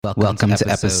Welcome to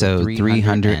episode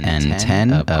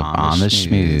 310 of On the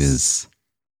Schmooze.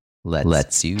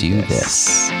 Let's do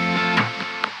this.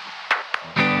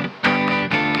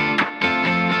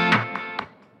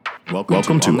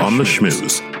 Welcome to On the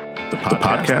Schmooze, the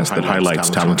podcast that highlights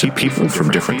talented people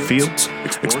from different fields,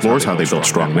 explores how they built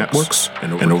strong networks,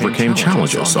 and overcame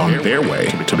challenges on their way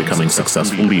to becoming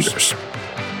successful leaders.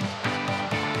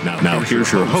 Now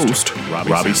here's your host,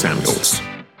 Robbie Samuels.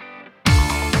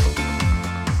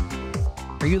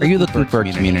 Are you looking for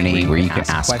a community where you can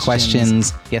ask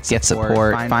questions, get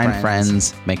support, find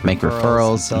friends, make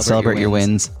referrals, and celebrate your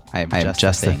wins? I have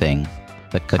just the thing.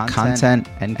 The Content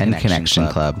and Connection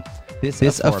Club.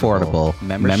 This affordable,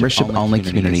 membership-only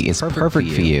community is perfect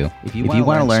for you if you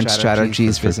want to learn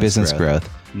strategies for business growth,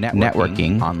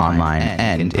 networking, online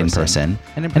and in person,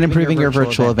 and improving your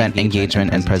virtual event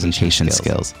engagement and presentation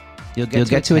skills. You'll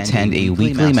get to attend a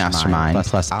weekly mastermind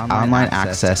plus online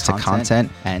access to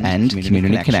content and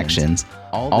community connections.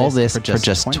 All this for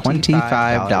just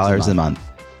 $25 a month.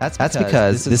 That's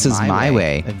because this is my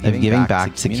way of giving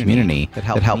back to the community that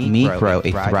helped me grow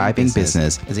a thriving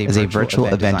business as a virtual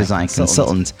event design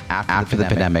consultant after the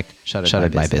pandemic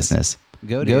shuttered my business.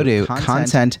 Go to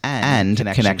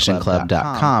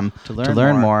contentandconnectionclub.com to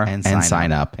learn more and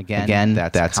sign up. Again,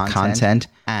 that's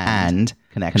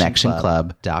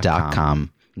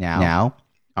contentandconnectionclub.com. Now,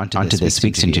 onto this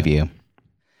week's interview.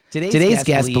 Today's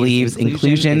guest believes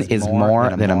inclusion is more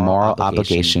than a moral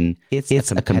obligation.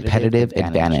 It's a competitive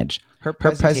advantage. Her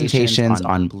presentations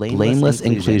on blameless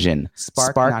inclusion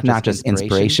spark not just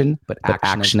inspiration, but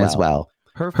action as well.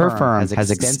 Her firm has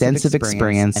extensive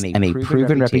experience and a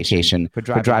proven reputation for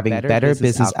driving better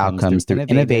business outcomes through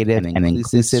innovative and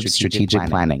inclusive strategic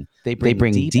planning. They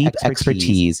bring deep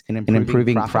expertise in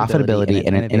improving profitability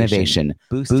and innovation,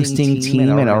 boosting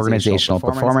team and organizational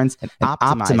performance, and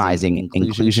optimizing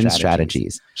inclusion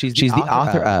strategies. She's the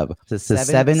author of The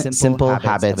 7 Simple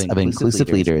Habits of Inclusive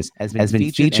Leaders, has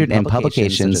been featured in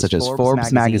publications such as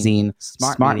Forbes Magazine,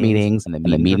 Smart Meetings, and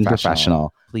The Meeting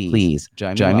Professional. Please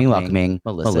join me in welcoming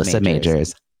Melissa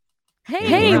Majors.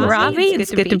 Hey, Robbie.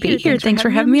 It's good to be here. Thanks for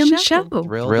having me on the show.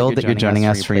 Thrilled that you're joining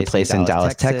us from your place in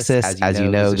Dallas, Texas. As you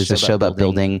know, this is a show about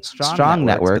building strong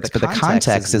networks, but the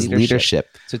context is leadership.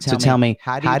 So tell me,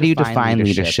 how do you define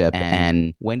leadership,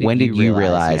 and when did you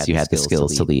realize you had the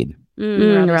skills to lead?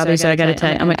 Robbie, so I got to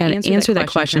tell you, I'm going to answer that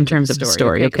question in terms of the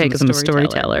story, okay? Because I'm a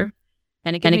storyteller.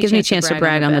 And it gives me a chance to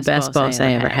brag on the best boss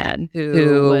I ever had,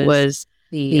 who was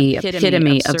the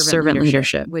epitome of servant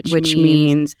leadership, which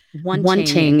means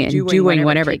wanting and doing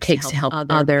whatever it takes to help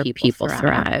other people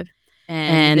thrive.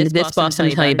 And this boss I'm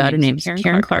going to tell you about, her name is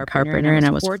Karen Clark Carpenter, and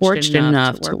I was fortunate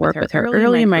enough to work with her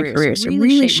early in my career to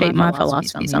really shape my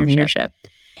philosophies on leadership.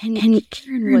 And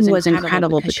Karen was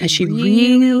incredible because she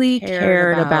really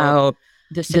cared about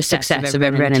the success of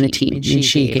everyone in the team. And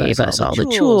she gave us all the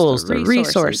tools, the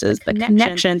resources, the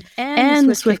connection, and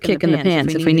the swift kick in the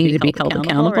pants if we needed to be held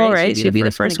accountable, right? She'd be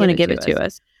the first one to give it to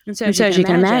us. And so as you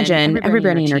can imagine,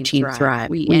 everybody in our team thrived.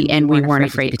 We weren't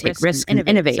afraid to take risks and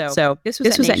innovate. So this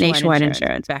was at Nationwide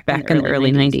Insurance back in the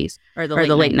early 90s, or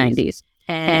the late 90s.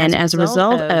 And as a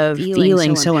result of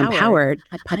feeling so empowered,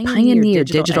 I pioneered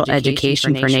digital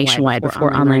education for Nationwide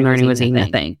before online learning was even a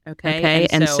thing. Okay?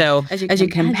 And so, as you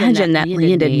can imagine, that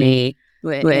landed me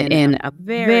in a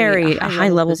very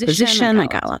high-level position. I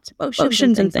got lots of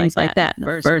promotions and things like that.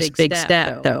 The first big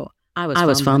step, though, I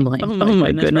was fumbling. Oh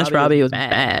my goodness, Robbie, it was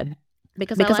bad.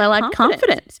 Because I lacked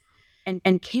confidence.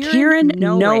 And Karen,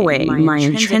 knowing my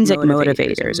intrinsic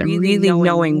motivators and really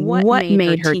knowing what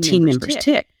made her team members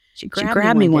tick, she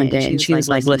grabbed me one day and she was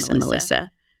like, "Listen, Melissa,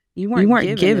 you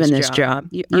weren't given this job.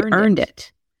 You earned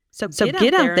it. So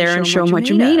get out there and show them what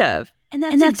you're made of."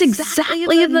 And that's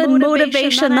exactly the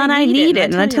motivation that I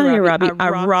needed. And I tell you, Robbie, I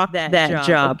rocked that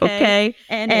job, okay?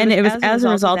 And it was as a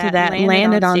result of that,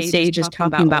 landed on stages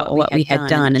talking about what we had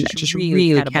done, and that just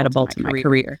really catapulted my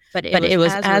career. But it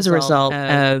was as a result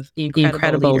of the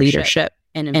incredible leadership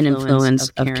and influence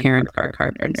of Karen Clark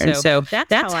Carpenter. And so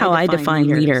that's how I define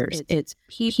leaders. It's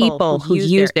people who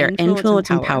use their influence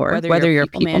and power, whether you're a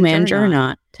people manager or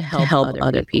not, to help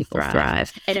other people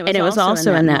thrive. And it was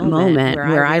also in that moment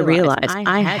where I realized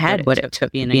I had what it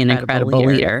took to be an incredible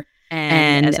leader.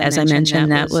 And as I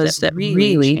mentioned, that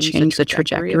really changed the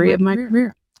trajectory of my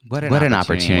career. What an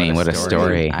opportunity, what a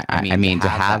story. I mean, to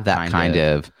have that kind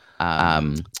of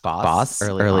boss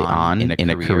early on in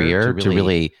a career to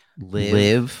really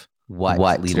live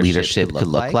what leadership could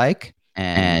look like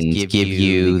and give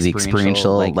you the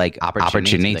experiential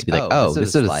opportunity to be like, oh,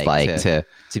 this is like to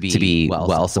be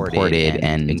well supported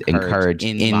and encouraged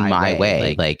in my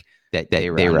way. Like that they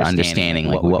were understanding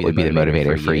like what would be the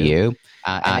motivator for you.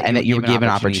 And that you were given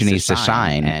opportunities to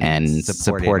shine and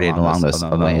supported along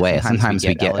the way. Sometimes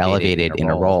we get elevated in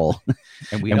a role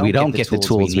and we don't get the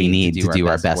tools we need to do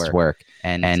our best work.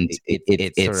 And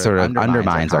it sort of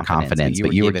undermines our confidence,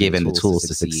 but you were given the tools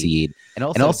to succeed.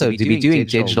 And also to be doing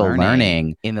digital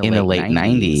learning in the late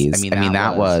 90s, I mean,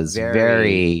 that was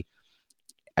very,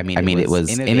 it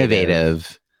was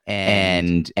innovative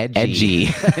and edgy.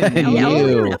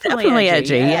 Definitely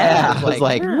edgy. Yeah. I was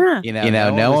like,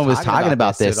 no one was talking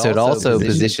about this. So it also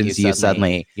positions you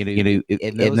suddenly,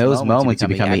 in those moments, you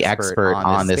become the expert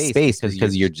on this space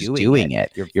because you're just doing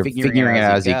it. You're figuring it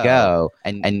out as you go.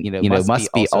 And it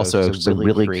must be also a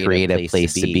really creative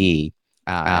place to be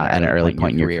at an early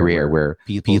point in your career where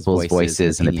people's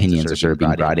voices and opinions are sort of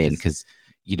being brought in, because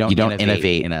you don't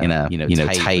innovate in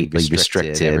a tightly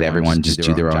restricted, everyone just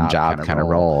do their own job kind of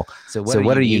role. So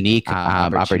what a unique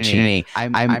opportunity.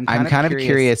 I'm kind of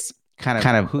curious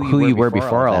kind of who you were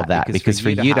before all of that, because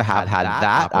for you to have had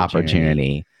that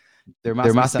opportunity, there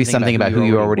must be something about who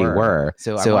you already were.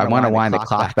 So I want to wind the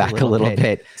clock back a little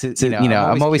bit.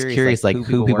 I'm always curious, like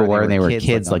who people were when they were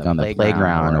kids, like on the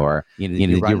playground, or did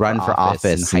you run for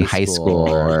office in high school,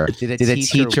 or did a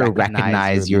teacher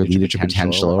recognize your leadership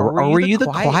potential, or were you the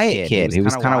quiet kid who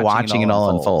was kind of watching it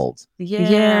all unfold?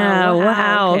 Yeah.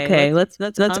 Wow. Okay. Let's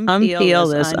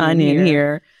unpeel this onion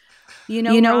here.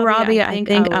 Robbie, I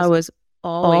think I was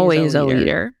always a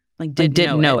leader. Like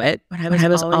didn't know it, but I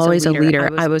was always a leader.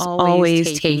 I was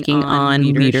always taking on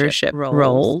leadership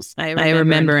roles. I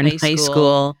remember in high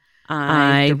school,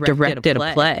 I directed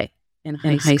a play in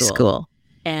high school.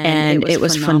 And it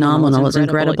was phenomenal. It was an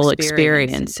incredible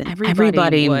experience. And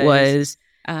everybody was,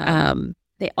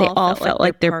 they all felt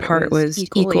like their part was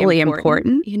equally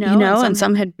important, and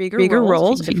some had bigger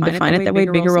roles. You can define it that way,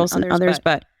 bigger roles than others.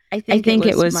 But I think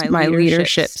it was my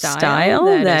leadership style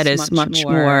that is much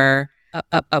more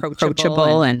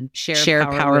approachable and share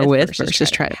power with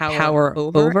versus try to power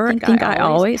over. I think I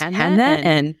always had that.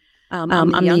 And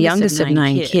I'm the youngest of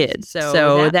 9 kids.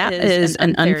 So that is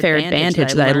an unfair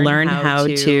advantage that I learned how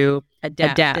to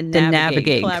adapt and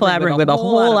navigate, collaborate with a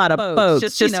whole lot of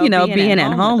folks, just, being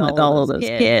at home with all of those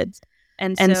kids.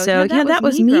 And so that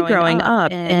was me growing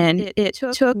up. And it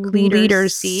took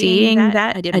leaders seeing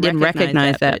that. I didn't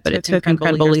recognize that, but it took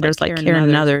incredible leaders like Karen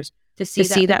and others to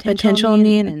see that potential in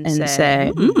me and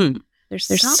say,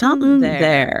 there's something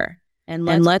there. And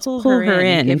let's pull her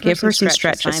in and give her some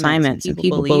stretch assignments. And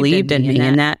people believed in me,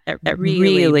 and that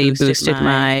really boosted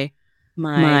my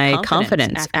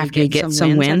confidence after you get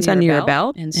some wins under your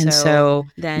belt. And so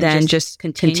then just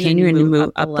continuing to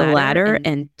move up the ladder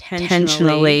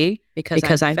intentionally,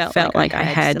 because I felt like I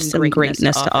had some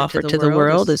greatness to offer to the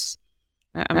world.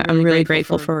 I'm really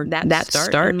grateful for that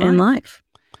start in life.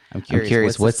 I'm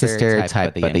curious, what's the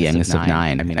stereotype about the youngest of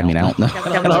 9? I mean, I don't know.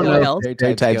 I don't know if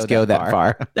stereotypes go that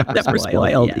far. We're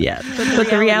spoiled, yeah. But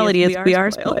the reality is we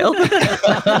are spoiled.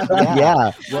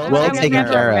 Yeah, well taken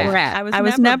care of. I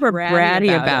was never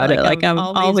bratty about it. Like, I've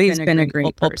always been a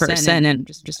grateful person, and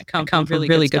just come from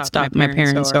really good stuff. My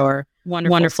parents are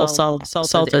wonderful, salt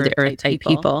of the earth type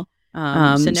people.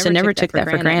 So never took that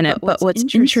for granted. But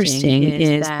what's interesting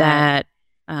is that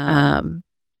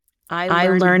I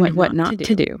learned what not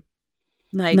to do.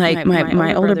 Like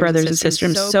my older brothers and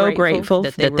sisters, I'm so grateful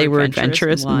that they were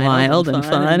adventurous and wild and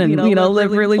fun and,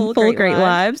 live really full, great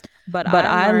lives. But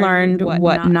I learned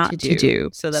what not to do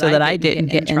so that I didn't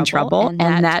get in trouble.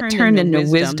 And that turned into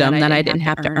wisdom that I didn't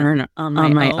have to earn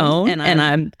on my own.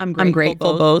 And I'm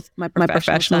grateful both my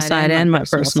professional side and my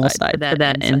personal side for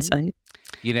that insight.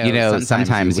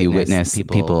 Sometimes you witness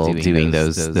people doing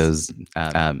those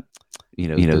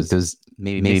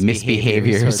maybe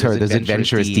misbehaviors or those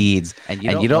adventurous deeds, and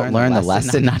you don't learn the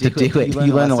lesson not to do it.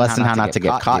 You learn the lesson how not to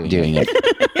get caught doing it.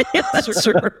 That's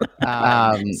true.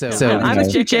 So I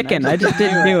was too chicken. I just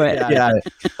didn't do it. Yeah.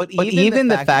 But even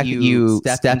the fact that you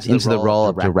stepped into the role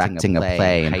of directing a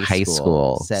play in high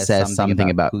school says something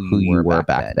about who you were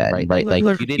back then, right? Like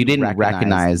you didn't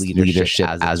recognize leadership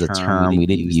as a term. We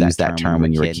didn't use that term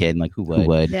when you were a kid. Like who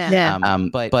would? Yeah.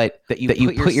 But that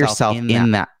you put yourself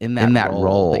in that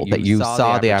role, that you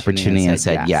saw the opportunity and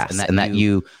said yes, and that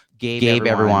you gave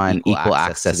everyone equal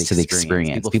access to the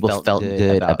experience. People felt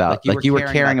good about, like you were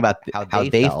caring about how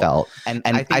they felt. And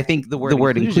I think the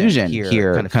word inclusion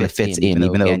here kind of fits in,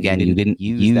 even though, again, you didn't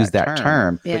use that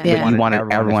term, but you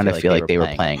wanted everyone to feel like they were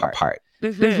playing a part,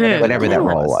 whatever that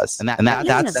role was. And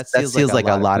that feels like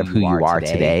a lot of who you are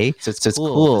today. So it's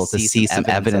cool to see some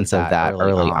evidence of that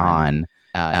early on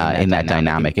in that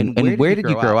dynamic. And where did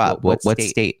you grow up? What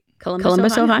state?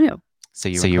 Columbus, Ohio. So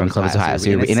you were in Columbus, Ohio. So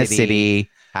you were in a city.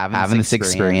 having this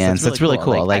experience. That's really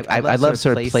cool. Like I love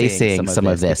sort of placing some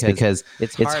of this because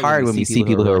it's hard when we see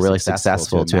people who are really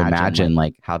successful to imagine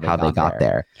like how they got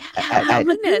there. Oh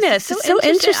my goodness, it's so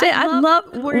interesting. I love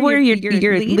where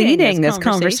you're leading this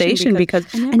conversation because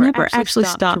I never actually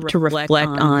stopped to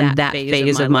reflect on that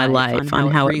phase of my life,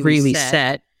 on how it really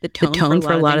set the tone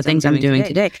for a lot of things I'm doing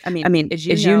today. I mean, as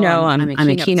you know, I'm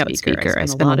a keynote speaker. I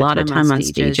spend a lot of time on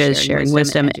stages sharing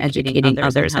wisdom, educating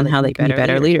others on how they can be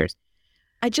better leaders.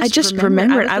 I just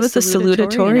remembered I was the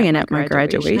salutatorian at my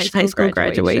high school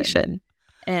graduation.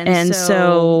 And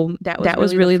so that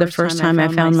was really the first time I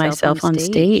found myself on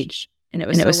stage. And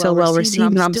it was so well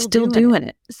received, and I'm still doing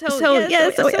it.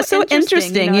 So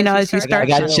interesting, you know, as you start.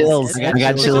 I got chills. I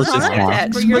got chills just now.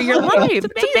 For your life.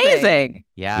 It's amazing.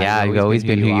 Yeah, you've always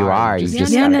been who you are. You've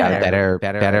just got better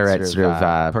at sort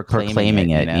of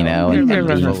proclaiming it, you know, and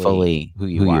being fully who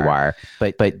you are.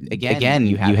 But again,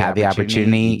 you had the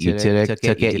opportunity. You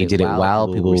took it. You did it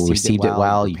well. People received it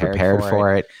well. You prepared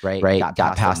for it. Right.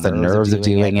 Got past the nerves of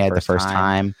doing it the first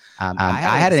time.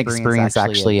 I had an experience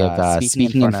actually of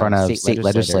speaking in front of state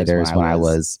legislators when I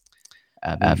was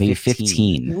maybe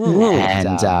 15. Whoa.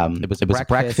 And it was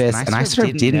breakfast, and I sort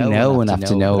of didn't know enough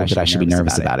to know that I should be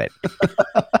nervous about it.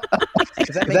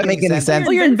 Does that make any sense?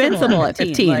 Well, you're invincible at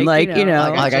 15. Like, you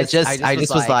know. Like I just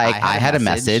was like, I had a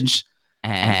message.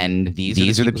 And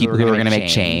these are the people who are going to make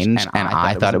change, and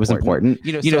I thought it was important.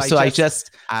 You know, so I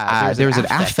just there was an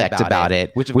affect about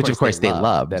it, which of course they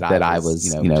loved that I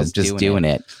was, just doing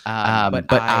it. But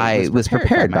I was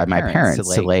prepared by my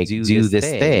parents to like do this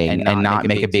thing and not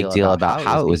make a big deal about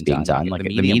how it was being done. Like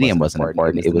the medium wasn't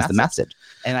important; it was the message.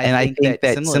 And I think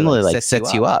that similarly like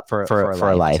sets you up for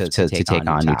a life to take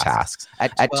on new tasks.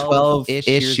 At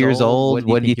 12-ish years old,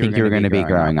 what do you think you were going to be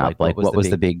growing up? Like, what was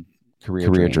the big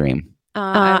career dream?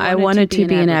 I wanted to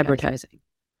be in advertising.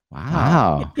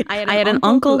 Wow. I had an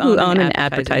uncle who owned an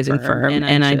advertising firm,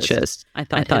 and I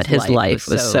thought his life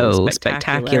was so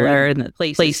spectacular, and the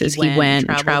places he went,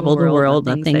 traveled the world,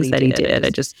 the things that he did.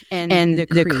 And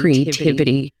the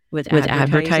creativity with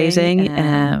advertising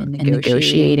and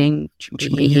negotiating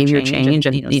behavior change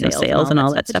and sales and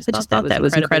all that stuff. I just thought that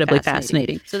was incredibly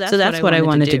fascinating. So that's what I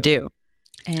wanted to do.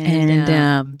 And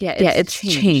it's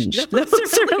changed.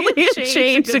 It's certainly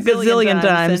changed a gazillion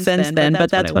times since then,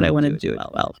 but that's what I wanted to do as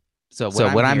well. So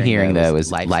what I'm hearing though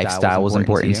is lifestyle was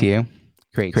important to you.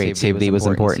 Creativity was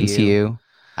important to you.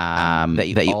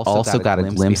 That you also got a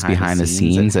glimpse behind the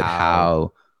scenes of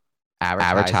how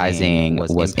advertising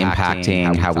was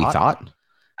impacting how we thought.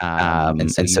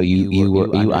 And so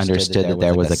you understood that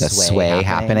there was like a sway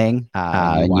happening,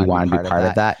 and you wanted to be part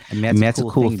of that. I mean, that's a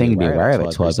cool thing to be aware of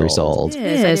at 12 years old. It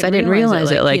is. I didn't realize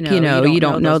it. Like, you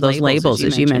don't know those labels,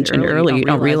 as you mentioned earlier. You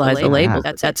don't realize the label.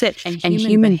 That's it. And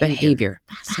human behavior.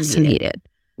 Fascinated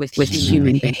with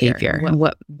human behavior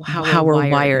and how we're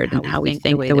wired and how we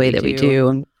think the way that we do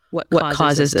and what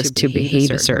causes us to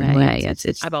behave a certain way.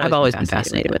 I've always been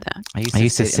fascinated with that. I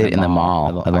used to sit in the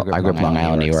mall. I grew up in Long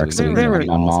Island, New York, so we were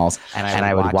on malls, and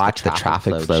I would watch the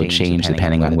traffic flow change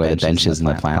depending on where the benches and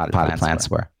the potted plants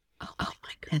were. Oh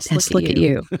my goodness! Look at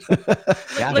you.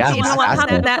 How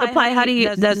did that apply?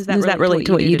 Does that relate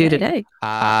to what you do today?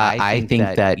 I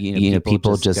think that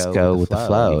people just go with the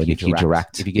flow, and if you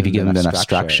give them enough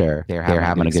structure, they're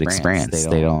having a good experience.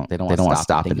 They don't want to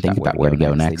stop and think about where to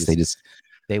go next.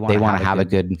 They want to have a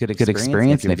good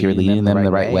experience, and if you're leading them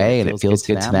the right way and it feels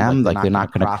good to them, like they're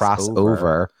not going to cross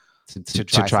over to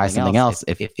try something else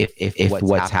if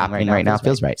what's happening right now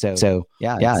feels right. So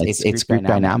it's group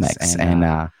dynamics, and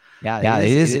it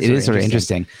is sort of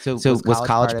interesting. So was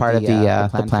college part of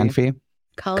the plan for you?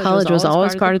 College was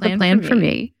always part of the plan for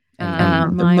me.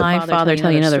 My father,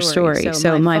 tell you another story.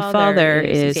 So my father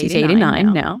he's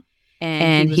 89 now,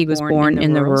 and he was born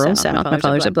in the rural South. My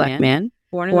father's a black man.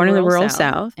 Born in the rural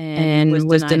South and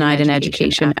was denied an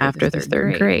education after the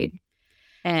third grade.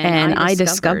 And I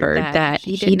discovered that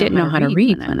he didn't know how to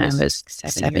read when I was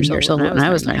 7 years old, and I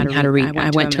was learning how to read.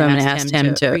 I went to him and asked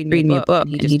him to read me a book,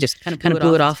 and he just kind of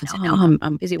blew it off and said, "Oh,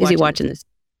 I'm busy watching this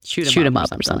shoot 'em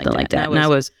up or something like that." And I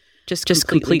was just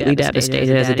completely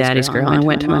devastated as a daddy's girl. And I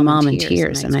went to my mom in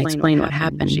tears, and I explained what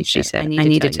happened. And she said, "I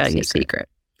need to tell you a secret.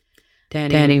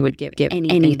 Daddy would give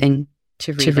anything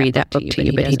to read that book to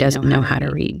you, but he doesn't know how to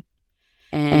read."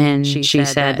 And she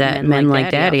said that men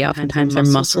like Daddy, oftentimes their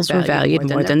muscles were valued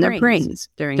more than their brains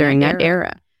during that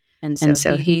era. And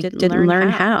so he didn't learn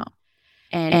how.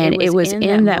 And it was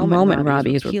in that moment,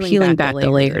 Robbie, as we're peeling back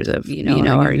the layers of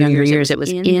our younger years, it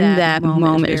was in that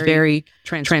moment, it was very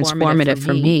transformative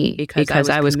for me because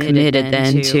I was committed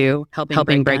then to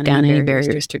helping break down any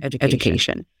barriers to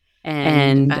education.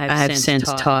 And I've since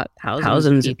taught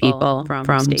thousands of people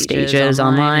from stages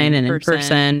online and in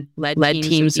person, led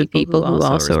teams of people who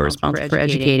also are responsible for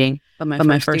educating. But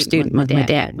my first student was my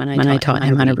dad when I taught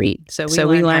him how to read. So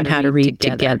we learned how to read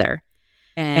together.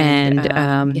 And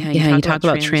you talk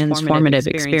about transformative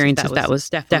experiences. That was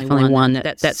definitely one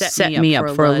that set me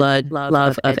up for a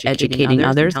love of educating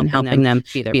others and helping them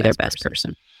be their best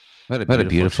person. What a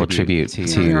beautiful tribute to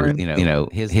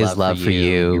his love for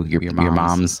you, your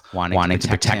mom's wanting to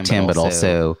protect him, but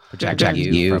also protect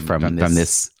you from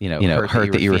this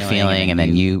hurt that you were feeling, and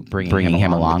then you bringing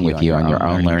him along with you on your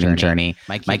own learning journey.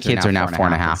 My kids are now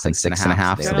 4.5 and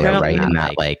 6.5, so they're right in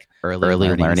that early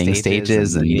learning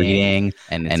stages and reading,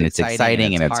 and it's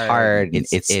exciting and it's hard.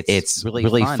 It's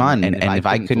really fun, and if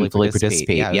I couldn't fully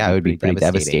participate, it would be pretty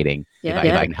devastating if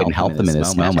I couldn't help them in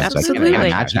this moment. So I can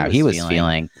imagine how he was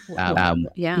feeling.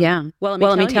 Well,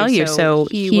 let me tell you. So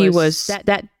he was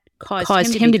that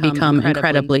caused him to become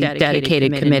incredibly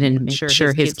dedicated, committed, and make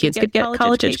sure his kids could get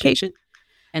college education.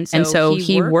 And so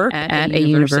he worked at a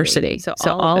university. So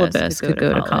all of us could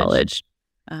go to college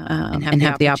and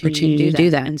have the opportunity to do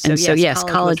that. And so yes,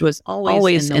 college was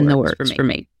always in the works for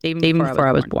me, even before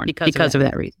I was born, because of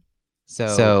that reason.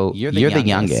 So you're the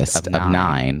youngest of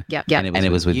 9, and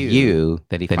it was with you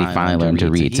that he finally learned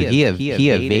to read. So he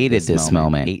evaded this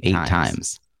moment 8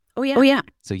 times. Oh yeah.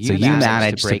 So you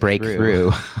managed to break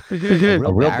through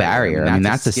a real barrier. I mean,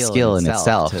 that's a skill in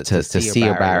itself to see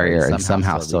a barrier and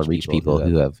somehow still reach people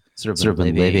who have sort of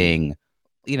been living,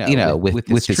 with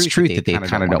this truth that they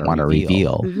kind of don't want to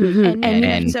reveal.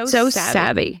 And so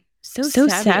savvy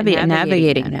at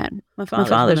navigating that. My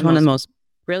father's one of the most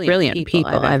brilliant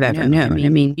people I've ever known. I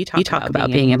mean, you talk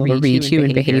about being able to read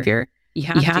human behavior. You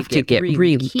have to get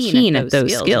really keen at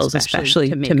those skills, especially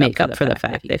to make up for the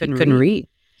fact that he couldn't read.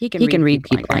 He can read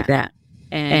people like that.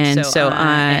 And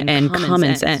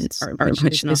common sense,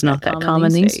 which is not that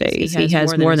common these days. He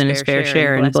has more than his fair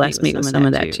share and blessed me with some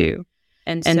of that too.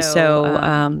 And so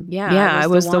I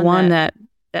was the one that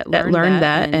learned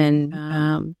that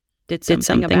and did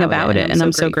something about it. And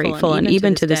I'm so grateful. And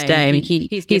even to this day, I mean,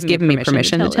 he's given me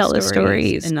permission to tell his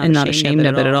stories and not ashamed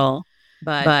of it at all.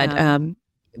 But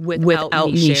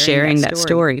without me sharing that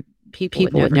story,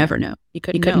 people would never know. You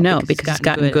couldn't know because he's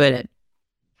gotten good at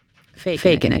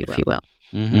faking it, if you will.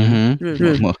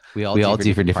 Well, we all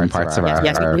do for different parts of our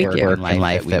work in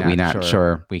life that we're not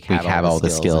sure we have all the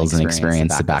skills and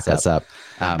experience to back us up.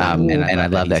 And I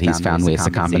love that he's found ways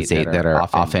to compensate that are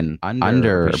often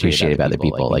underappreciated by other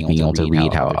people, like being able to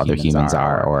read how other humans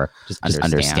are, or just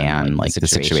understand the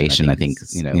situation. I think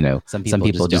some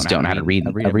people just don't know how to read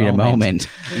a moment,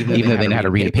 even though they know how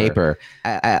to read a paper.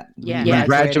 When you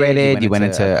graduated, you went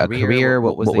into a career.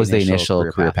 What was the initial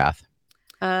career path?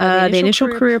 The initial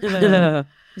career.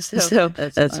 So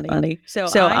that's funny.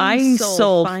 So I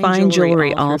sold fine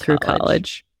jewelry all through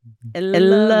college. I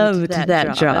loved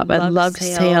that job. I loved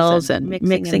sales and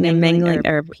mixing and mingling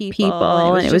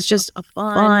people, and it was just a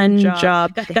fun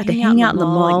job. Got to hang out in the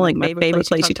mall, like my favorite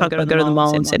place. You talk about go to the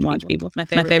mall and sit and watch people. My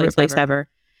favorite place ever.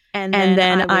 And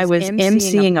then I was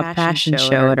emceeing a fashion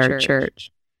show at our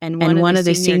church, and one of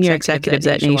the senior executives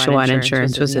at Nationwide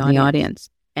Insurance was in the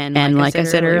audience. And like I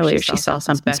said earlier, she saw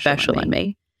something special in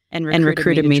me and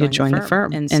recruited me to join the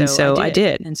firm. And so I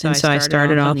did. And so I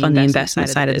started off on the investment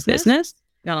side of the business,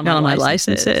 got all my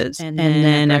licenses. And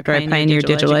then after I pioneered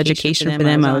digital education for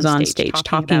them, I was on stage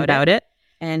talking about it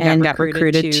and got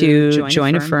recruited to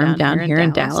join a firm down here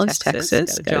in Dallas,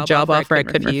 Texas. Got a job offer I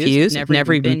couldn't refuse. I've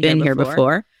never even been here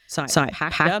before. So I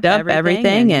packed up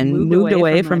everything and moved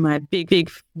away from my big,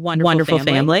 wonderful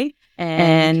family.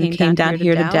 And came down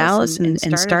here to Dallas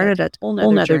and started a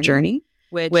whole nother journey,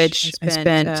 which I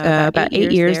spent about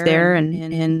 8 years there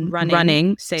in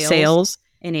running sales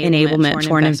enablement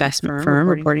for an investment firm,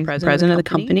 reporting to the president of the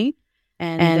company.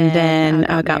 And then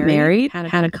got married,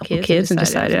 had a couple kids, and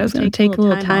decided I was going to take a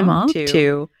little time off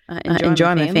to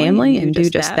enjoy my family and do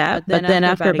just that. But then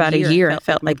after about a year, I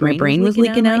felt like my brain was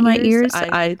leaking out of my ears.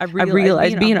 I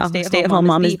realized being a stay-at-home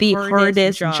mom is the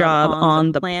hardest job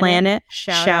on the planet.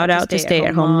 Shout out to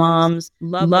stay-at-home moms.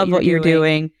 Love what you're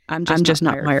doing. I'm just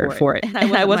not wired for it.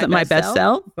 And I wasn't my best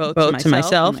self, both to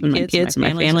myself and my kids and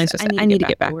my family. So I need to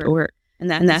get back to work. And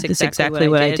that's exactly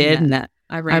what I did. And that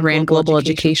I ran global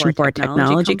education for a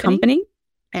technology company.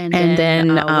 And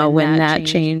then when that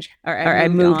changed, I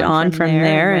moved on from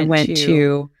there and went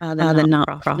to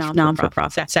the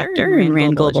non-for-profit sector and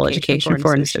ran global education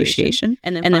for an association.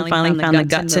 And then finally found the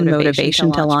guts and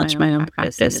motivation to launch my own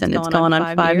practice. And it's gone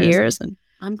on 5 years, and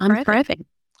I'm thriving.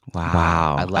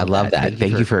 Wow. I love that.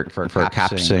 Thank you for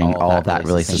capturing all of that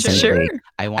really succinctly. Sure.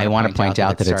 I want to point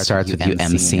out that it starts with you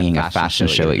emceeing a fashion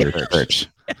show at your church.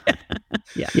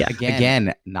 Yeah.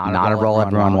 Again, not a role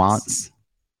everyone wants.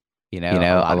 You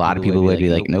know, a lot of people would be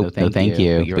like, nope, no, thank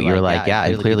you. But you're like, yeah,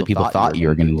 and clearly people thought you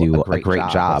were going to do a great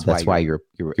job. That's why you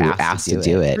were asked to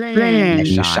do it. And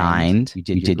you shined, you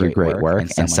did your great work,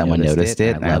 and someone noticed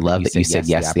it. And I love that you said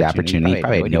yes to the opportunity.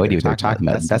 Probably had no idea what they were talking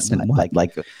about. Investment, what?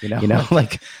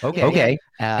 Okay.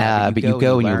 But you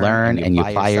go and you learn and you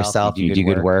apply yourself, you do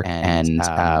good work. And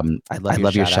I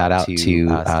love your shout out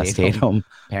to stay-at-home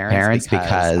parents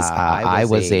because I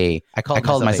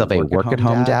called myself a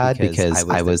work-at-home dad because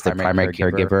I was the primary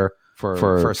caregiver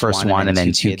for first one and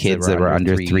then two kids that were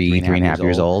under 3.5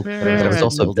 years old. But I was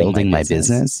also building my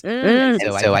business. And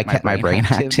so I kept my brain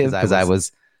active because I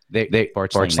was they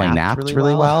fortunately napped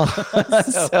really well.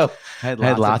 So I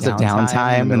had lots of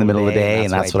downtime in the middle of the day,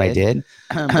 and that's what I did.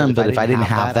 But if I didn't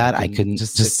have that, I couldn't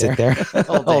just sit there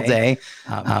all day.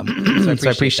 So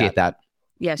I appreciate that.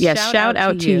 Yes, shout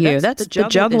out to you. That's the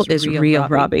juggle is real,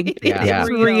 Robbie. Yeah. It's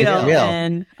real.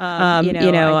 And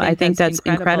I think that's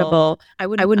incredible. I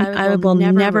will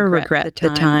never regret the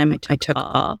time I took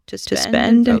off to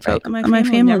spend and focus on my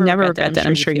family. Never regret that.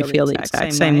 I'm sure you feel the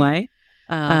exact same way.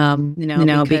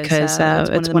 Because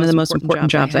it's one of the most important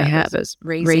jobs I have is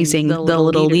raising the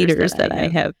little leaders that I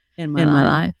have in my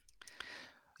life.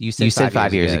 You said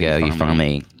 5 years ago you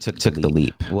finally took the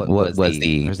leap. What was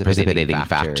the precipitating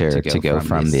factor to go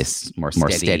from this more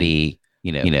steady,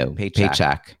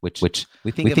 paycheck, which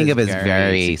we think of as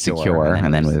very secure,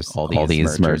 and then with all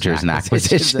these mergers and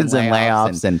acquisitions and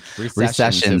layoffs and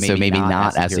recessions, so maybe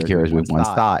not as secure as we once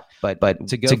thought. But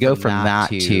to go from that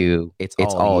to it's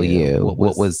all you,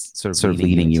 what was sort of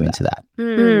leading you into that?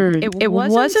 It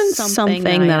wasn't something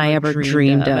that I ever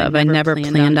dreamed of. I never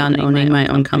planned on owning my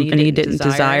own company, didn't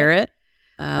desire it.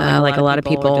 Like a lot of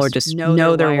people just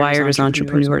know they're wired as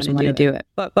entrepreneurs and want to do it.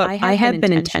 But I have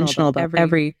been intentional about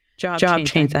every job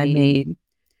change I made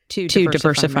to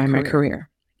diversify my career.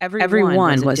 Every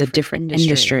one was a different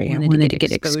industry. I wanted to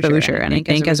get exposure. And I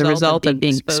think as a result of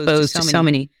being exposed to so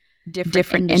many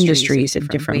different industries and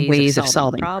different ways of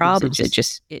solving problems,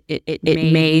 it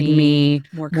made me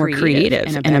more creative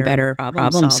and a better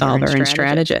problem solver and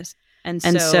strategist. And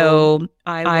so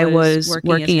I was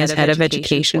working as head of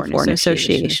education for an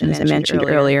association, as I mentioned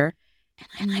earlier.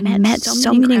 And I met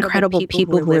so many incredible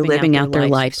people who were living out their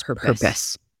life's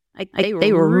purpose.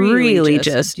 They were really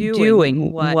just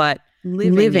doing what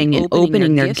living and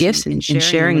opening their gifts and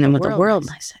sharing them with the world.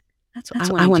 And I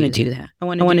said, I want to do that. I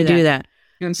want to do that.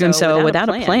 And so without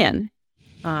a plan,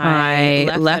 I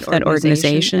left that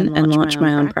organization and launched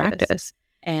my own practice.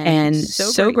 And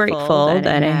so grateful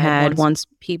that I had once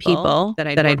people that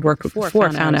I'd worked with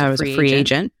before found out I was a free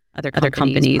agent, other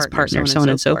companies, partners, so on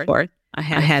and so forth. I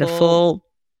had a full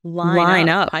pipeline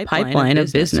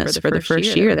of business for the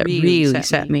first year that really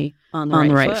set me on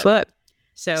the right foot.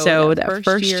 So that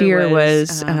first year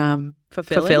was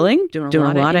fulfilling, doing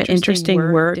a lot of interesting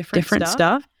work, different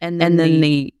stuff. And then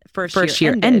the first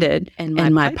year ended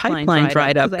and my pipeline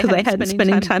dried up because I hadn't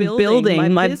spending time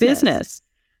building my business.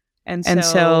 And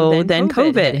so then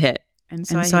COVID hit. And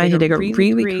so I had to get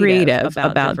really creative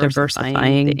about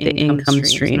diversifying the income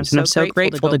streams. And I'm so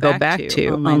grateful to go back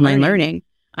to online learning.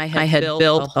 I had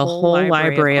built a whole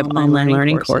library of online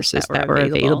learning courses that were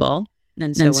available.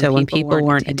 And so when people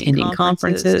weren't attending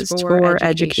conferences for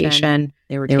education,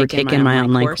 they were taking my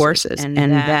online courses. And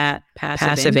that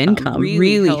passive income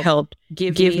really helped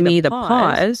give me the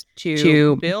pause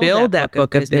to build that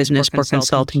book of business for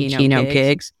consulting keynote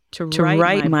gigs, to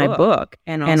write my book,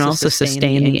 and also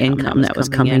sustain the income that was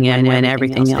coming in when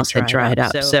everything else had dried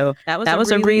up. So that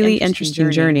was a really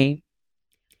interesting journey.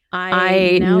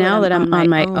 Now that I'm on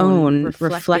my own,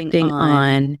 reflecting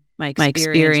on my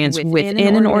experience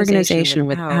within an organization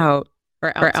without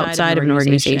or outside of an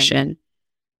organization,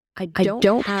 I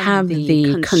don't have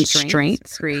the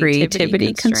constraints,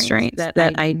 creativity constraints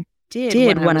that I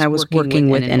did when I was working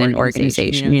within an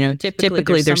organization.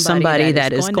 Typically there's somebody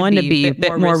that is going to be a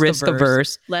bit more risk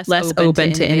averse, less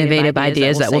open to innovative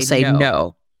ideas that will say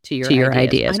no to your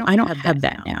ideas. I don't have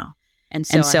that now. And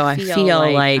so I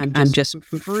feel like I'm just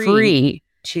free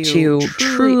to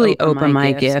truly open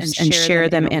my gifts and share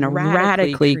them in a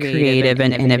radically creative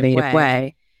and innovative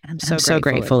way. And I'm so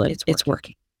grateful it's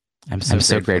working. I'm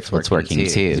so grateful it's working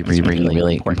too. You're bringing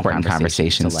really important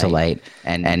conversations to light,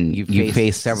 and you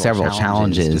faced several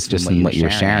challenges just in what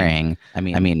you're sharing. I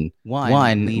mean,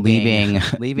 one, leaving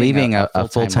a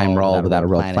full-time role without a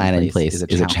real plan in place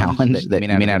is a challenge that you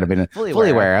may not have been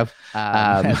fully aware of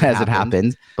as it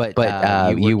happened.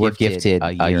 But you were gifted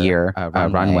a year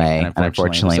runway, and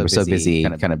unfortunately, we're so busy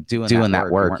kind of doing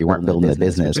that work. You weren't building the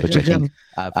business, which I think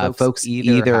folks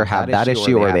either have that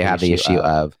issue or they have the issue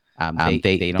of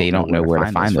they don't know where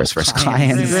to find those first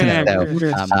clients. So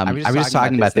I was just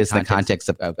talking about this in the context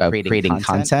of creating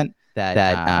content. That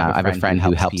I have a friend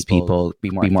who helps people be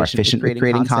more efficient with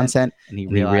creating content, and he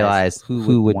realized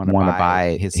who would want to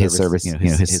buy his service,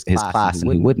 his class,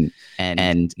 and who wouldn't.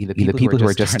 And the people who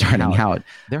are just starting out,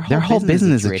 their whole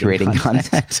business is creating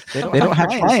content. They don't have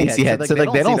clients yet, so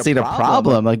like they don't see the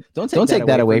problem. Like don't take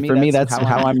that away from me. That's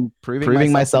how I'm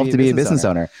proving myself to be a business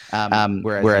owner.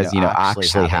 Whereas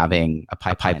actually having a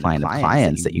pipeline of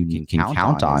clients that you can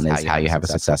count on is how you have a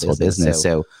successful business.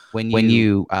 So when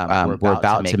you were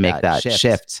about to make that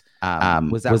shift,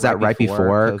 was that right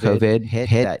before COVID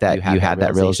hit that you had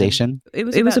that realization?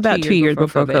 It was about 2 years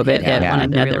before COVID hit when I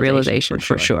had that realization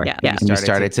for sure. Yeah. And you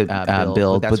started to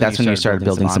build, but that's when you started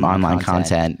building some online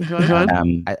content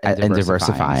and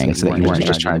diversifying so that you weren't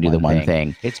just trying to do the one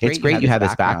thing. It's great you have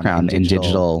this background in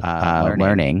digital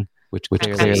learning, which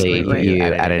clearly you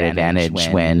at an advantage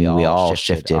when we all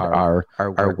shifted our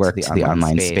work to the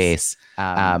online space.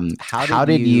 How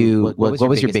did you, what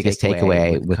was your biggest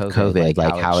takeaway with COVID?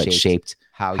 Like how it shaped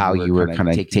how you were kind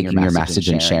of taking your message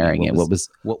and sharing it?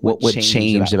 What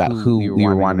changed about who you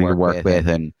were wanting to work with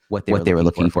and what they were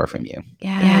looking for from you?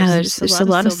 Yeah, there's a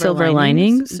lot of silver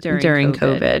linings during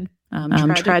COVID.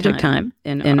 Tragic time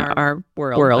in our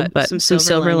world, but some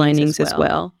silver linings as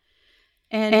well.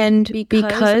 And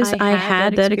because I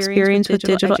had that experience with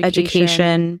digital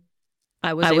education,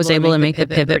 I was able to make the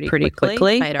pivot pretty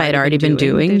quickly. I had already been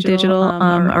doing digital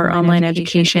or online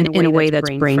education in a way that's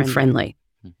brain friendly.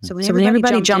 So when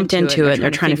everybody jumped into it and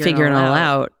they're trying to figure it all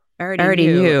out, I already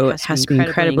knew it has to be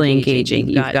incredibly engaging.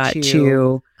 You've got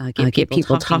to get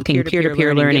people talking,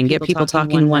 peer-to-peer learning, get people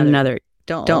talking one another.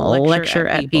 Don't lecture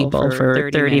at people for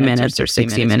 30 minutes or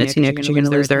 60 minutes, because you're going to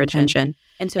lose their attention.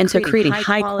 And so creating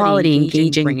high quality,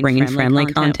 engaging, brain-friendly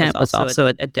content was also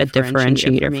a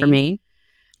differentiator for me.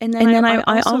 And then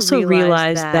I also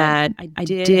realized that I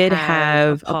did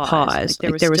have a pause.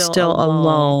 Like there was still a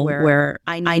lull where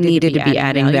I needed to be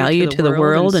adding value to the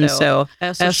world. And so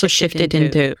I also shifted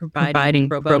into providing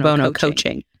pro bono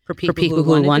coaching for people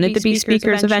who wanted to be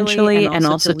speakers eventually, and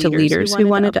also to leaders who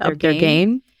wanted to up their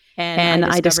game. And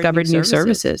I discovered new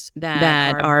services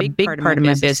that are a big part of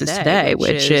my business today,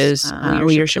 which is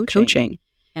leadership coaching.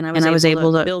 And I was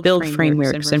able to build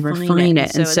frameworks and refine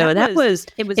it. And so it was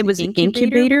an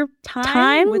incubator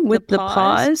time with the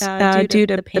pause due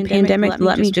to the pandemic.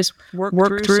 Let me just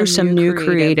work through some new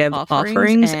creative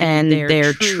offerings, and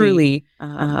they're truly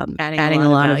adding a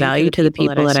lot of value to the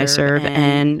people that I serve,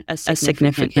 and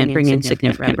bringing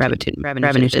significant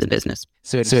revenue to the business.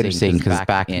 So interesting, because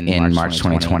back in March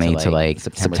 2020 to like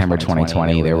September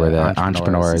 2020, there were the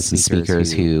entrepreneurs and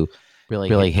speakers who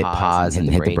really hit pause and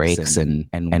hit the brakes and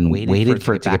waited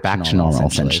for it to get back to normal,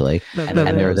 essentially. And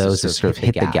there were those who sort of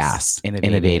hit the gas,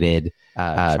 innovated,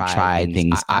 tried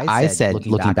things. I said,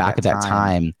 looking back at that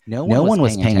time, no one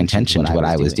was paying attention to what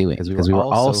I was doing, because we were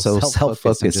all so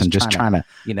self-focused and just trying to,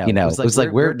 it was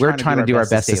like we're trying to do our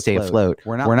best to stay afloat.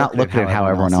 We're not looking at how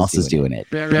everyone else is doing it.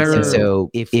 And so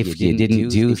if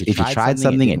you tried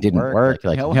something, it didn't work,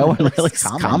 like no one really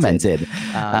commented.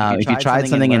 If you tried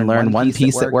something and learned one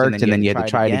piece that worked, and then you had to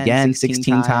try it again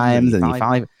 16 times, and you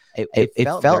finally... It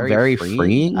felt very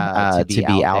freeing to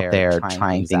be out there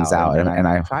trying things out, and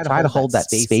I try to hold that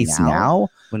space now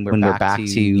when we're back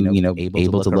to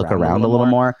able to look around a little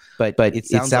more. But it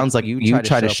sounds like you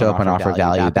try to show up and offer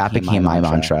value. That became my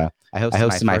mantra. I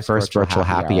hosted my first virtual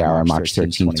happy hour on March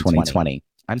 13th, 2020.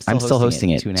 I'm still hosting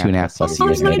it 2.5 plus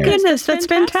years later. Oh my goodness, that's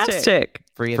fantastic.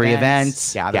 Free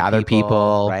events, gather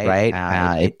people,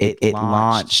 right? It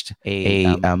launched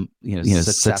a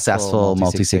successful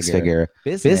multi-six-figure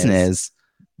business,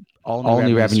 all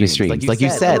new revenue streams. Like you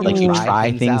said, like you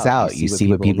try things out, you see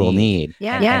what people need.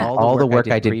 Yeah. And all the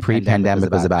work I did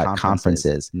pre-pandemic was about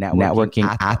conferences, networking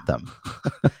at them.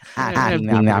 At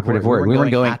being the operative word. We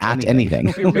weren't going at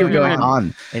anything. We were going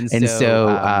on. And so,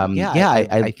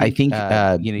 I think,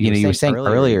 you were saying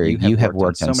earlier, you have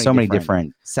worked on so many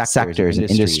different sectors and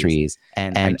industries.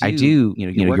 And I do,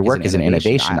 your work is an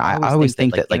innovation. I always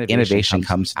think that like innovation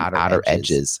comes from the outer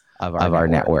edges of our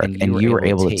network. And you were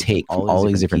able to take from all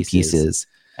these different pieces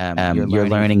you're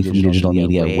learning from digital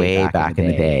media way back in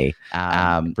the day,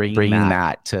 bringing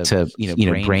that to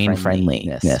brain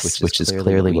friendliness, which is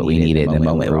clearly what we needed in a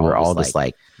moment where we're all just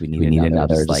like, we need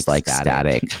another just like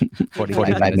static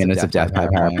 45 minutes of death by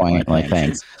PowerPoint, like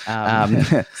thanks.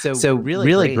 So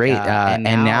really great. And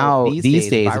now these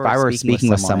days, if I were speaking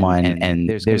with someone and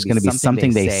there's going to be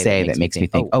something they say that makes me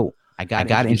think, oh, I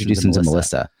got to introduce them to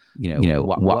Melissa.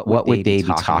 What would they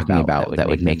be talking about that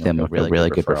would make them a really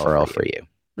good referral for you?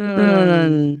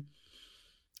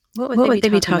 What would they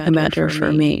be talking about to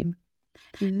refer me?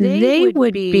 They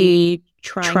would be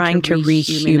trying to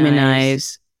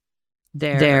rehumanize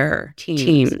their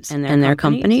teams and their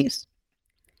companies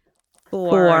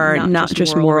for not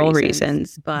just moral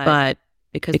reasons, but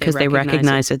because they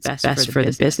recognize it's best for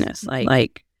the business.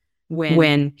 Like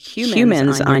when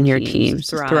humans on your teams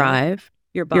thrive,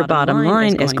 your bottom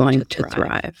line is going to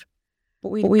thrive. But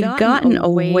we've gotten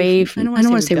away from, I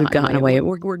don't want to say we've gotten away,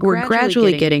 we're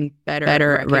gradually getting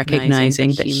better at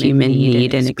recognizing the human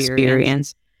need and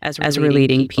experience as we're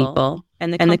leading people.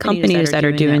 And the companies that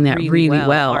are doing that really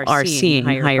well are seeing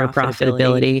higher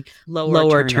profitability,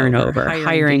 lower turnover,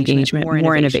 higher engagement,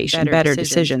 more innovation, better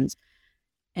decisions.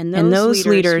 And those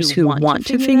leaders who want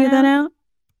to figure that out,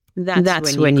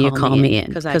 that's when you call me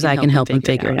in, because I can help them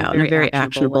figure it out in a very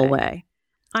actionable way.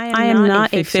 I am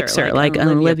not a fixer like an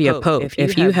Olivia Pope.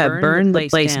 If you have burned the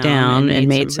place down and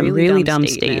made some really dumb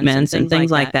statements and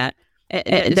things like that,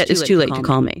 that is too late to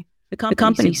call me. The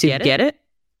companies who get it,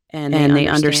 and they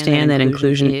understand that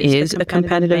inclusion is a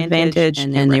competitive advantage,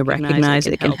 and they recognize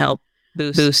it can help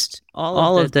boost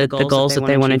all of the goals that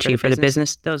they want to achieve for the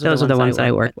business, those are the ones that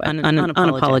I work with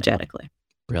unapologetically.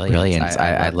 Brilliant.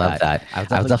 I love that.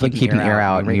 I was definitely keeping an ear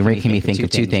out. You're making me think of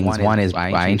two things. One is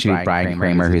I interviewed Brian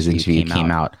Kramer, whose interview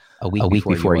came out a week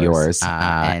before yours.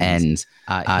 And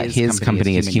his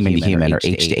company is Human to Human, or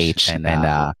H to H. And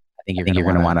I think you're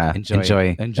going to want to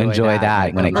enjoy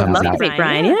that when it comes out.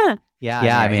 Brian,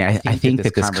 yeah. I mean, I think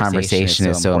that this conversation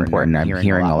is so important. I'm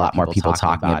hearing a lot more people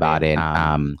talking about it.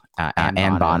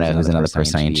 Anne Bono, who's another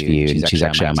person I interviewed, and she's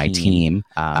actually on my team.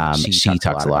 She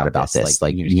talks a lot about this,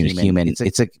 like human.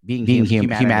 It's like being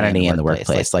humanity in the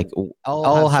workplace. Like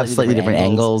all have slightly different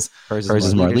angles. Hers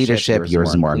is more leadership. Yours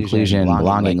is more inclusion,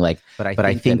 belonging. But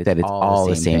I think that it's all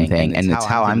the same thing, and it's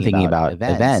how I'm thinking about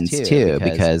events too,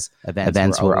 because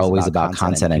events were always about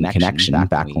content and connection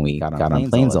back when we got on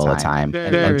planes all the time,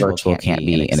 and virtual can't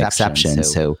be an exception.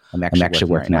 So I'm actually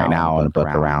working right now on a book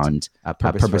around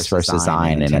purpose versus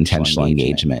design and intentional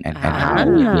engagement, and how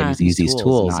we use these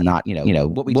tools. Not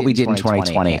what we did in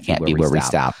 2020 can't be where we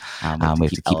stop. We have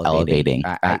to keep elevating.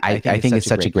 I think it's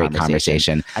such a great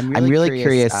conversation. I'm really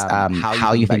curious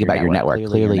how you think about your network.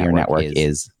 Clearly, your network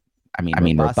is,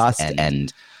 robust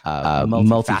and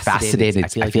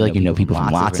multifaceted. I feel like you know people from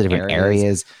lots of different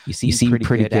areas. You seem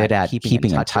pretty good at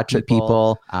keeping in touch with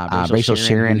people. Rachel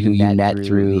Sheeran, who you met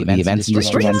through the events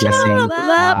industry, I'm guessing,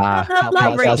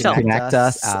 helped us connect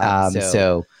us.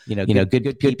 So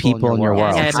good people in your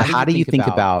world. So how do you think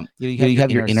about, you have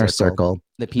your inner circle,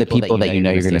 the people that you know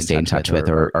you're going to stay in touch with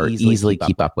or easily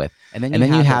keep up with, and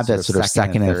then you have that sort of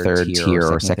second and third tier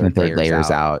or second and third layers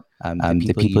out.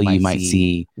 The people you might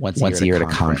see once a year at a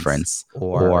conference,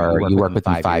 or you worked with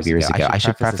them 5 years ago. I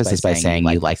should preface this by saying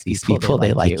you like these people,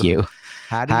 they like you.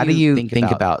 How do you think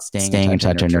about staying in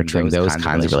touch and nurturing those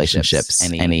kinds of relationships?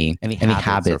 Any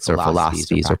habits or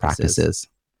philosophies or practices?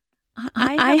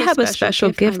 I have a special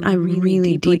gift. I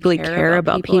really deeply care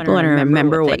about people and I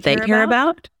remember what they care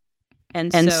about.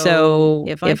 And so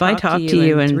if I talk to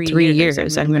you in 3 years,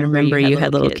 I'm going to remember you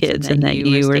had little kids and that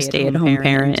you were a stay-at-home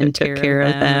parent and took care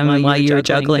of them while you were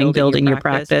juggling building your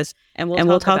practice. And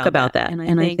we'll talk about that.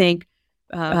 And I think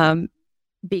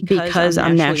because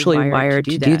I'm naturally wired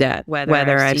to do that,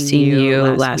 whether I've seen you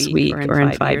last week or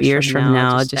in 5 years from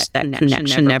now, just that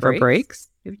connection never breaks.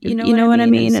 You know what I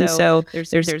mean? And so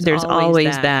there's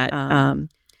always that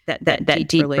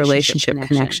deep relationship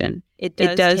connection. It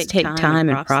does take time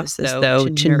and process, though,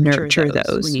 to nurture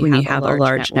those when you have a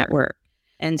large network.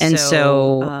 And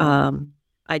so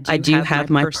I do have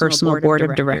my personal board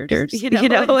of directors.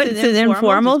 It's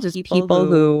informal, just people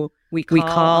who we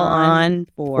call on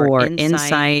for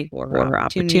insight, for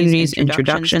opportunities,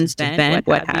 introductions to vent,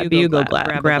 what have you. Go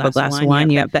grab a glass of wine.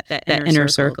 You have that inner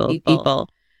circle of people.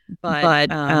 But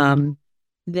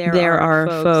there are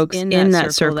folks in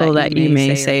that circle that you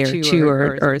may say are two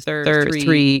or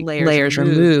three layers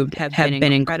removed have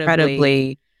been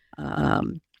incredibly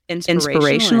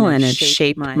inspirational and have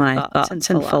shaped my thoughts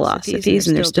and philosophies,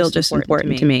 and they're still just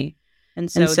important to me. And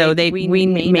so we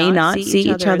may not see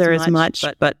each other as much,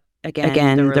 but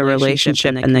again, the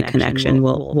relationship and the connection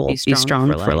will be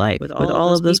strong for life with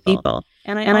all of those people.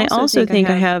 And I also think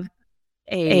I have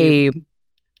a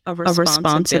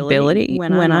responsibility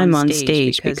when I'm on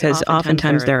stage, because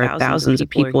oftentimes there are thousands of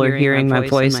people who are hearing my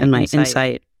voice and my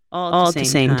insight all at the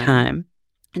same time.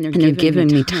 And they're giving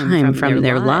me time from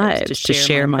their lives to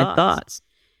share my thoughts.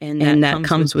 And that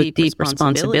comes with deep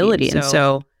responsibility. And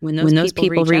so when those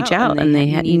people reach out and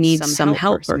they need some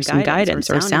help or some guidance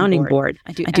or a sounding board,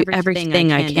 I do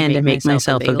everything I can to make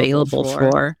myself available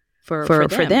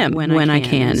for them when I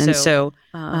can. And so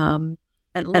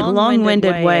a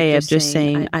long-winded way of just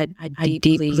saying I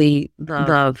deeply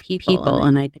love people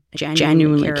and I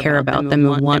genuinely care about them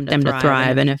and want them to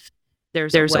thrive. And if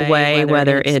there's a way,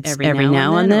 whether it's every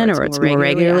now and then or it's more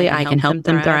regularly, I can help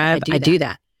them thrive, I do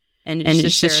that. And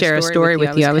just to share a story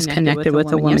with you, I was connected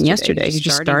with a woman yesterday who's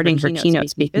just starting her keynote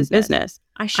speaking business.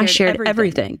 I shared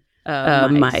everything.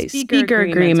 My speaker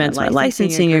agreements, my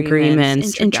licensing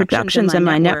agreements, introductions in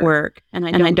my network,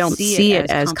 and I don't see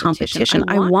it as competition.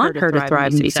 I want her to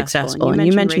thrive and be successful. And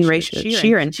you mentioned Rachel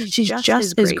Sheeran. She's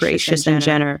just as gracious and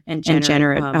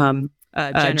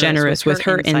generous with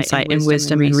her insight and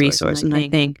wisdom and resource. And I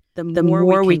think the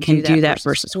more we can do that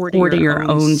versus hoarding your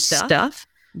own stuff,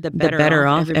 the better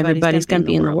off everybody's going to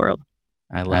be in the world.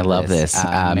 I love this.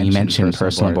 You mentioned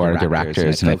personal board of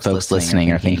directors, and folks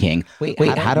listening are thinking,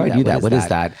 wait, how do I do that? What is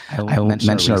that? I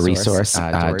mentioned a resource,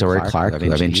 Dory Clark,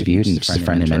 who I've interviewed, and she's a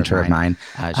friend and mentor of mine.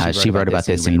 She wrote about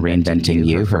this in Reinventing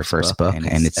You, her first book,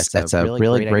 and that's a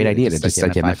really great idea to just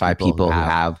identify people who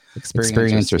have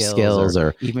experience or skills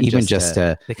or even just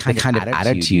the kind of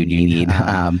attitude you need.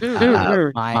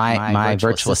 My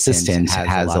virtual assistant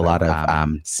has a lot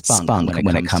of spunk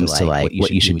when it comes to like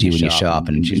what you should do when you show up,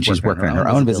 and she's working on her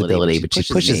own visibility, but she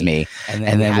pushes me,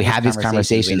 and then we have these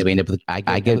conversations. We end up with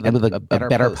I get with a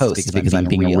better post because I'm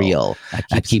being real.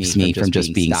 It keeps me from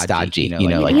just being stodgy.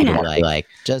 Like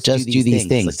just do these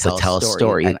things, so tell a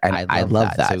story, and I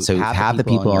love that. So have the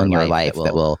people in your life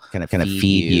that will kind of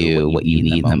feed you what you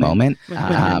need in the moment.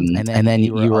 And then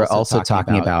you were also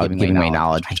talking about giving away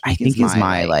knowledge, which I think is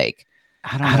my like.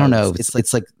 I don't know. It's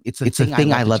the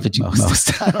thing I love to do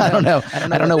most. I don't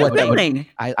know what thing.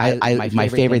 My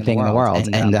favorite thing in the world,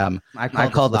 and I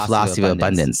call it the philosophy of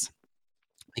abundance.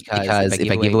 Because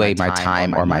if I give away my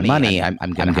time or my money, I'm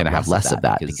going to have less of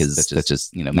that because that's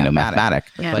just mathematic.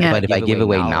 But if I give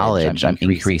away knowledge, I'm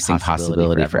increasing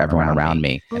possibility for everyone around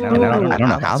me. And I don't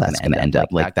know how that's going to end up.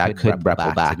 Like that could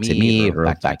ripple back to me or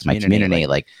back to my community.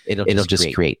 Like it'll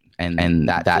just create. And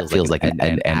that feels like an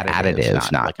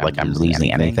additive, not like I'm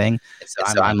losing anything.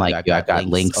 So I'm like, I've got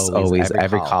links always,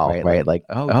 every call, right? Like,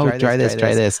 try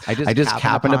this. I just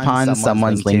happened upon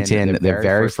someone's LinkedIn, their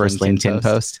very first LinkedIn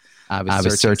post. I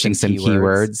was searching some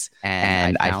keywords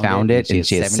and I found it, and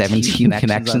she has 17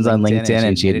 connections on LinkedIn,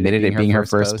 and she admitted it being her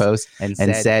first post and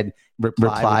said,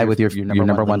 reply with your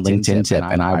number one LinkedIn tip.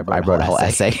 And I wrote a whole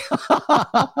essay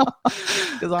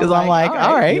because I'm like,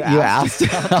 all right, you asked,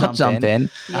 I'll jump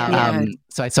in.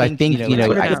 So I think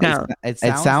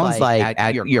it sounds like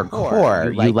at your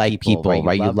core, you like people,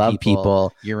 right? You love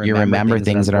people. You remember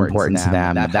things that are important to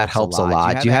them. That helps a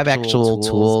lot. Do you have actual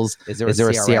tools? Is there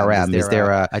a CRM? Is there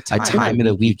a time of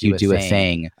the week you do a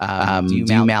thing? Do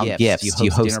you mail gifts? Do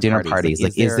you host dinner parties?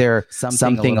 Like, is there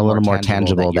something a little more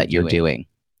tangible that you're doing?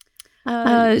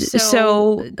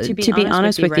 So to be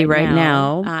honest with you right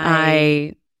now,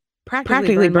 I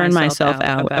practically burned myself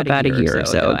out about a year or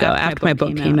so ago. After my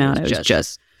book came out, I was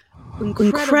just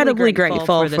incredibly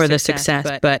grateful for the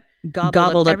success, but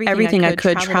gobbled up everything I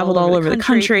could, traveled all over the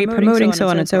country, promoting so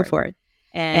on and so forth.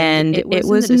 And it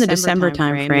was in the December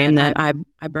timeframe that I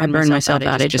burned myself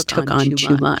out. I just took on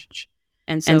too much.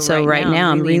 And so right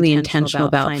now I'm really intentional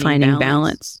about finding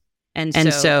balance.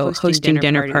 And so hosting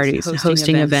dinner parties,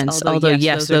 hosting events, although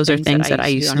yes, those are things that I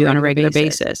used to do on a regular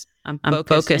basis. I'm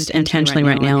focused intentionally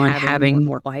right now on having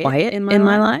more quiet in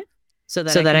my life so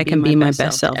that I can be my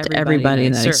best self to everybody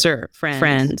that I serve,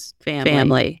 friends,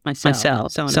 family,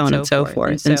 myself, so on and so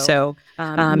forth. And so,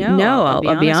 no,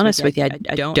 I'll be honest with you. I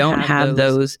don't have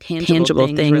those tangible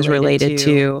things related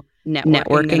to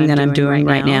networking that I'm doing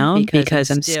right now because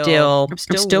I'm still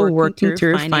working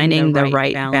through finding the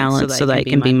right balance so that I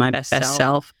can be my best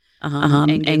self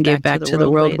and give back to the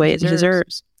world the way it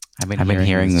deserves. I've been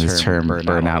hearing this term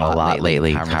burnout a lot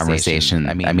lately. Conversation.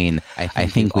 I mean, I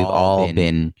think we've all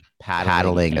been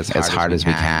paddling as hard as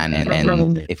we can.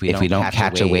 And if we don't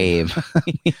catch a wave,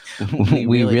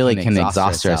 we really can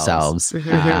exhaust ourselves.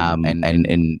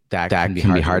 And that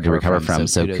can be hard to recover from.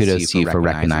 So kudos to you for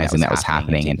recognizing that was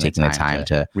happening and taking the time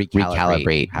to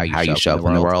recalibrate how you show up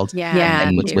in the world. Yeah.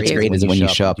 And what's great is when you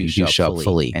show up, you do show up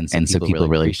fully. And so people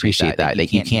really appreciate that.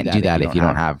 You can't do that if you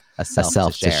don't have a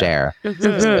self to share.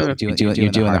 So you're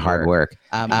doing the hard work.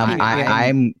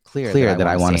 I'm clear that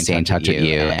I want to stay in touch with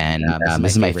you. And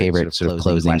this is my favorite sort of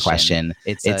closing question.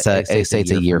 It's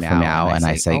a year from now, and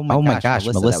I say, oh my gosh,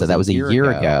 Melissa, that was a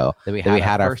year ago that we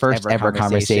had our first ever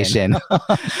conversation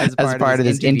as part of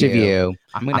this interview.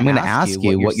 I'm going to ask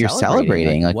you what you're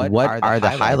celebrating. Like, what are the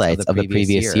highlights of the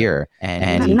previous year?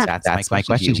 And that's my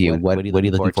question to you. What are you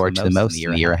looking forward to the most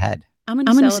in the year ahead? I'm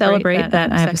going to celebrate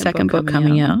that I have a second book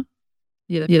coming out.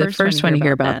 You're the first one to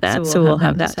hear about that, so we'll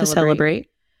have that to celebrate.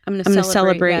 I'm going to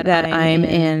celebrate that I'm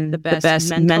in the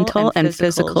best mental and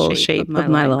physical shape of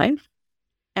my life.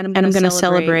 And I'm going to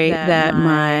celebrate that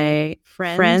my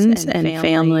friends and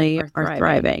family are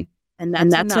thriving. And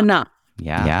that's enough.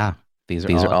 Yeah.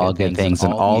 These are all good things,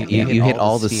 and you hit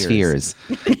all the spheres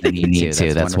that you need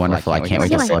to. That's wonderful. I can't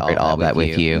wait to celebrate all of that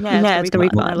with you. Yeah, it's going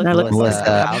to be fun.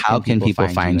 Melissa, how can people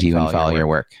find you and follow your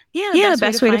work? Yeah, the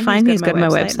best way to find me is go to my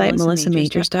website,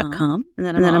 melissamajors.com. And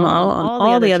then I'm on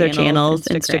all the other channels,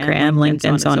 Instagram,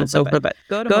 LinkedIn, so on and so forth. But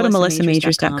go to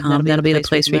melissamajors.com. That'll be the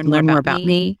place where you can learn more about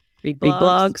me, read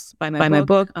blogs, buy my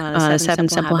book, 7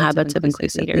 Simple Habits of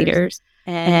Inclusive Leaders,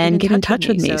 and get in touch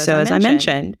with me. So as I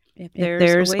mentioned, if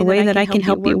there's a way that I can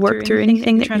help you work through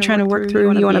anything that you're trying to work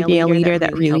through, and you want to be a leader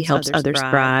that really helps others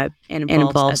thrive and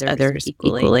involves others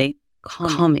equally,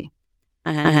 call me.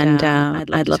 And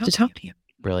I'd love to talk to you.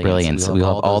 Brilliant. So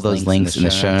we'll have all those links in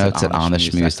the show notes at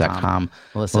ontheschmooze.com.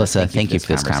 Melissa, thank you for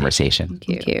this conversation.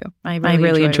 Thank you. I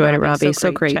really enjoyed it, Robbie.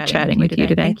 So great chatting with you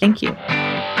today. Thank you.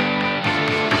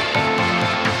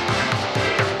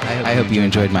 I hope you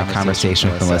enjoyed my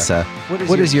conversation with Melissa.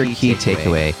 What is your key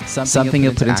takeaway? Something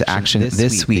you'll put into action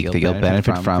this week that you'll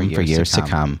benefit from for years to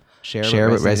come. Share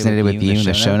what resonated with you in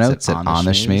the show notes at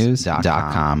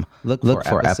ontheschmooze.com. Look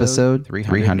for episode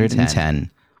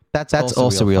 310. That's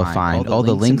also where you'll find all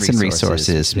the links and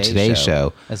resources from today's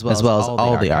show, as well as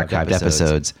all the archived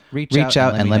episodes. Reach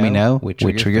out and let me know which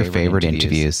were your favorite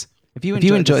interviews. If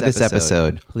you enjoyed this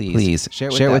episode, please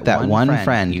share it with that one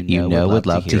friend you know would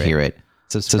love to hear it.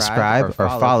 Subscribe or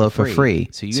follow for free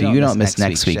so you don't miss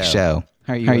next week's show.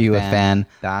 Are you a fan?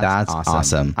 That's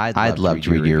awesome. I'd love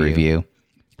to read your review.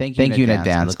 Thank you in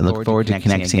advance, and look forward to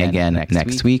connecting again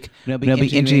next week. I'll be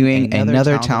interviewing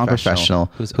another talent professional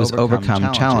who's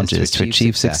overcome challenges to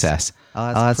achieve success.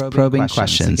 I'll ask probing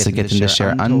questions to get them to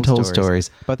share untold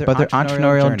stories about their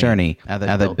entrepreneurial journey, how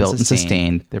they've built and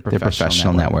sustained their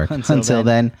professional network. Until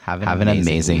then, have an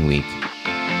amazing week.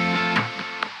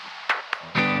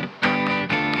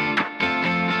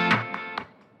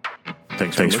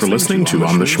 Thanks for listening to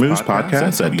On the Schmooze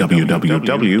podcast at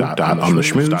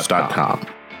www.ontheschmooze.com.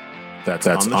 That's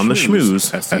On the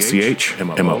Schmooze,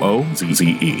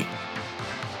 SCHMOOZE.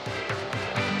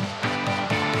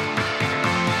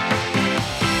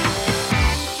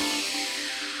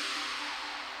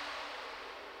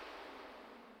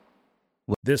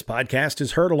 This podcast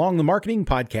is heard along the Marketing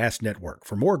Podcast Network.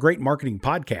 For more great marketing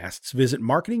podcasts, visit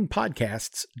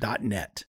marketingpodcasts.net.